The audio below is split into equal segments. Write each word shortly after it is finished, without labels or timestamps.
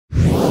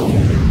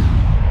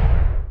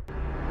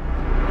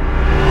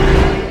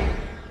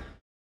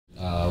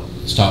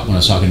when I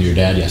was talking to your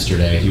dad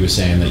yesterday, he was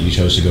saying that you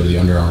chose to go to the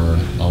Under Armour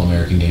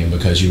All-American Game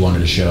because you wanted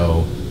to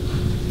show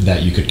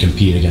that you could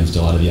compete against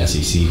a lot of the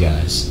SEC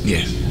guys.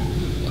 Yeah.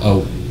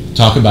 Oh,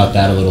 talk about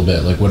that a little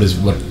bit. Like, what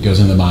goes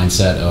into the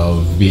mindset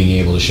of being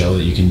able to show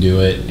that you can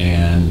do it,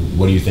 and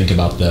what do you think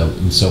about the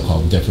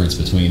so-called difference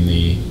between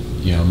the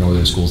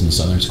northern schools and the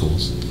southern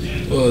schools?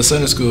 Well, the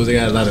southern schools, they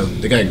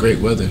got great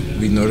weather.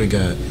 We northern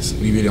guys,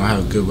 we really don't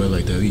have good weather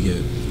like that. We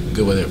get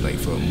good weather like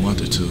for a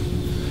month or two.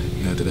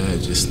 And after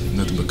that, just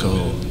nothing but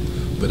cold.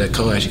 But that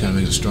cold actually kind of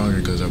makes us stronger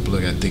because our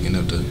blood got thick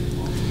enough to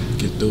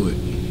get through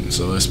it.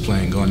 So us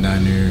going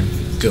down there,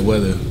 good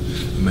weather,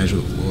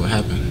 imagine what will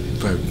happen.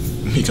 Probably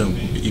become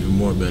even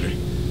more better.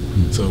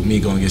 So me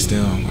going against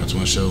them, I just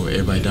want to show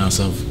everybody down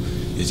south,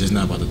 it's just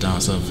not about the down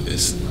south,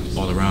 it's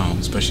all around,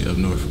 especially up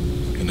north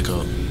in the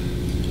cold.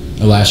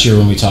 Last year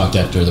when we talked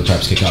after the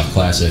Preps Kickoff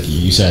Classic,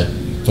 you said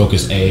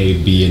focus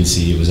A, B, and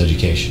C was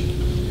education.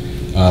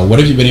 What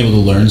have you been able to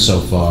learn so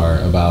far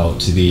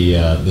about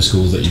the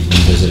schools that you've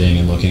been visiting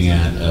and looking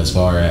at as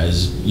far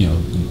as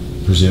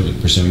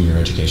pursuing your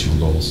educational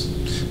goals?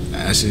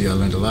 Actually, I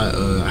learned a lot.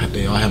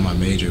 They all have my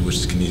major, which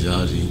is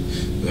kinesiology.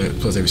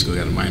 Plus, every school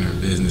got a minor in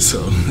business,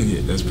 so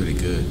yeah, that's pretty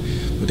good.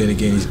 But then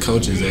again, these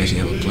coaches they actually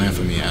have a plan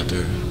for me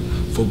after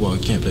football. I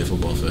can't play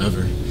football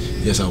forever.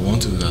 Yes, I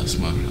want to.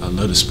 I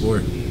love the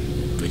sport,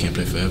 but I can't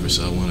play forever.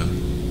 So I want to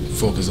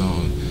focus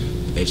on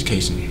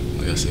education.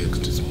 Like I said,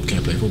 just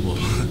can't play football.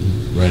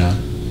 Right on.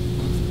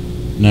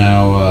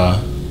 Now,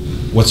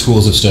 what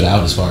schools have stood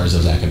out as far as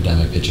those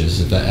academic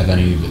pitches? Have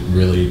any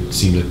really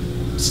seemed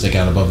to stick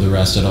out above the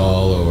rest at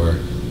all, or?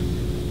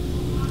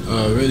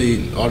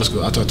 Really, all the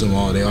schools, I talked to them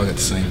all, they all got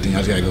the same thing. I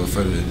just got to go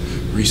further to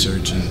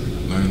research and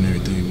learn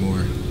everything more.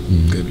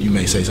 Mm-hmm. You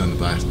may say something,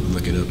 but I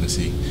look it up and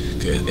see.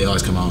 Cause they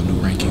always come out with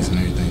new rankings and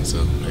everything,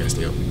 so I got to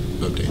stay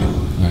updated.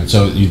 All right,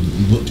 so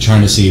you're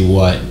trying to see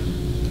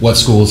what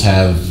schools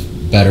have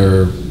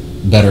better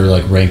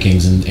like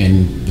rankings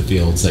in the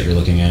fields that you're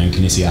looking at in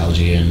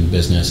kinesiology and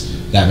business.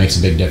 That makes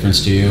a big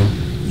difference to you?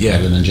 Yeah.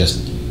 Rather than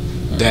just...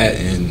 That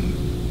and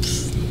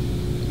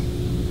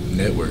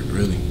network,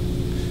 really.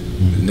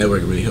 The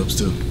network really helps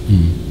too.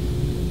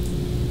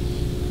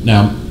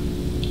 Now,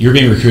 you're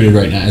being recruited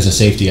right now as a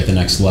safety at the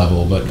next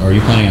level, but are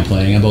you planning on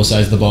playing on both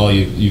sides of the ball?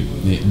 You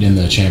in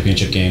the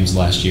championship games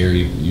last year,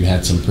 you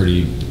had some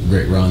pretty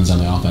great runs on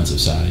the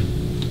offensive side.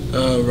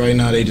 Right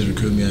now, they just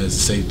recruit me as a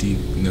safety,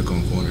 nickel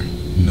and corner.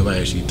 Nobody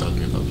actually talked to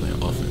me about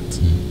playing offense.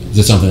 Is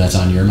it something that's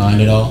on your mind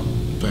at all?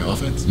 Playing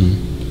offense?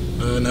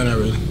 No, not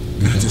really.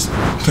 Okay. Just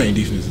playing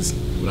defense is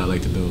what I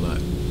like to do a lot.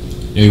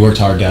 You worked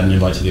hard, got an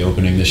invite to the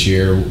opening this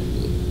year.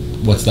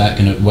 What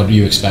do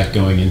you expect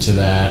going into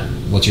that?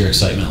 What's your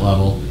excitement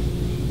level?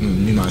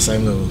 My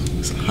excitement level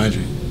is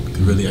 100.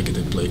 Really, I get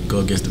to go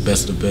against the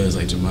best of the best,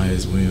 like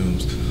Jemias,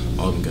 Williams,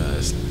 all them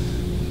guys.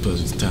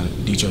 Plus, it's time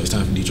for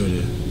Detroit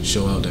to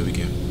show out that we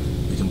can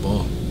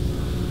ball.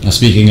 Now,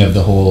 speaking of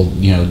the whole,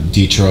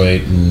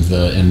 Detroit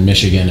and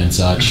Michigan and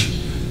such,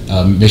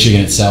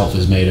 Michigan itself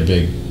has made a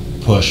big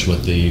push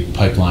with the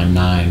Pipeline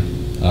 9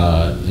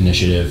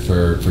 initiative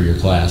for your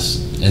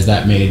class. Has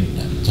that made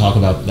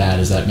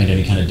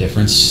any kind of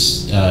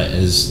difference?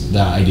 Is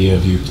the idea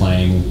of you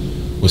playing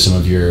with some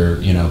of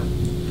your,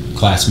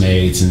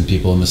 classmates and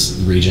people in this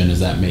region, does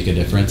that make a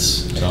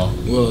difference at all?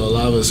 Well, a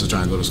lot of us are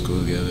trying to go to school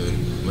together.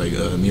 Like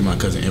me and my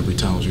cousin Ambry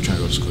Thomas, we're trying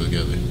to go to school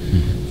together.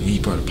 And he's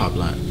part of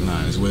Pipeline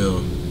 9 as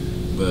well.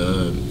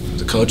 But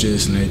the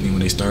coaches and everything,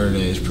 when they started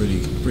that, it's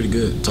pretty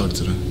good talking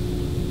to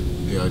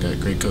them. They all got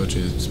great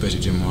coaches,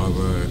 especially Jim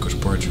Harbaugh, Coach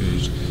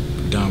Partridge,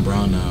 Don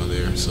Brown now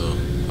there. So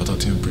I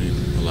talked to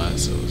him a lot,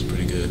 so it's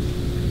pretty good.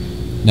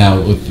 Now,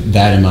 with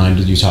that in mind,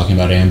 you talking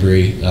about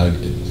Ambry,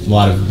 a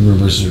lot of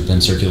rumors have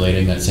been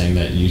circulating saying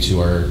that you two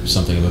are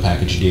something of a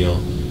package deal.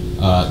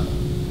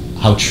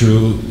 How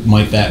true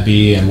might that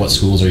be, and what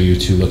schools are you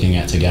two looking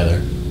at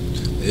together?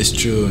 It's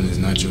true and it's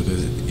not true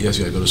because, yes,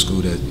 we got to go to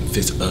school that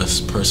fits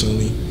us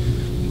personally,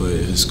 but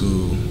if it's a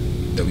school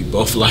that we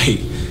both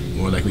like,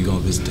 more like we going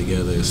to visit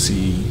together,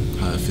 see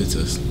how it fits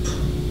us,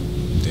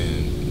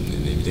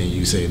 then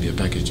you say it'd be a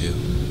package deal.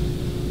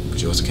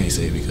 But you also can't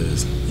say it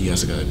because you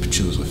also got to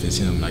choose what fits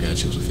him and I got to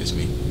choose what fits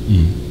me.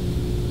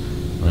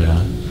 Right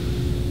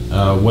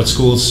on. What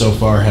schools so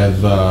far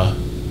have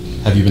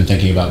you been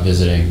thinking about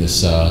visiting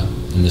this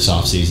in this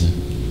off season?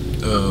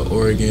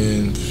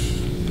 Oregon.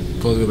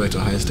 Probably go back to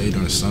Ohio State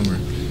during the summer.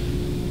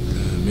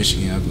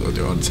 Michigan, I go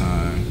there all the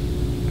time,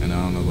 and I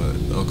don't know about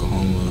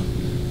Oklahoma,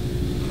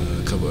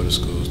 a couple other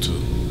schools too.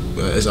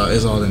 But it's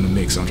all in the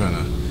mix. So I'm trying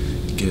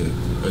to get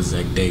an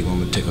exact date when I'm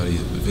gonna take all these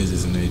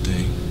visits and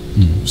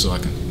everything, so I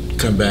can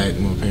come back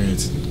with my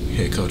parents,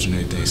 head coach and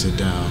everything, sit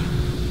down,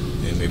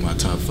 and make my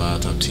top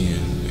 5, top 10,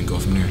 and go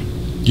from there.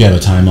 Do you have a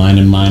timeline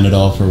in mind at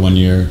all for when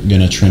you're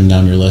gonna trim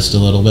down your list a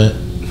little bit?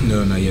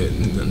 No, not yet.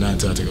 Not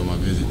until I take all my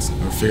visits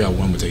or figure out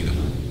when I'm gonna take them.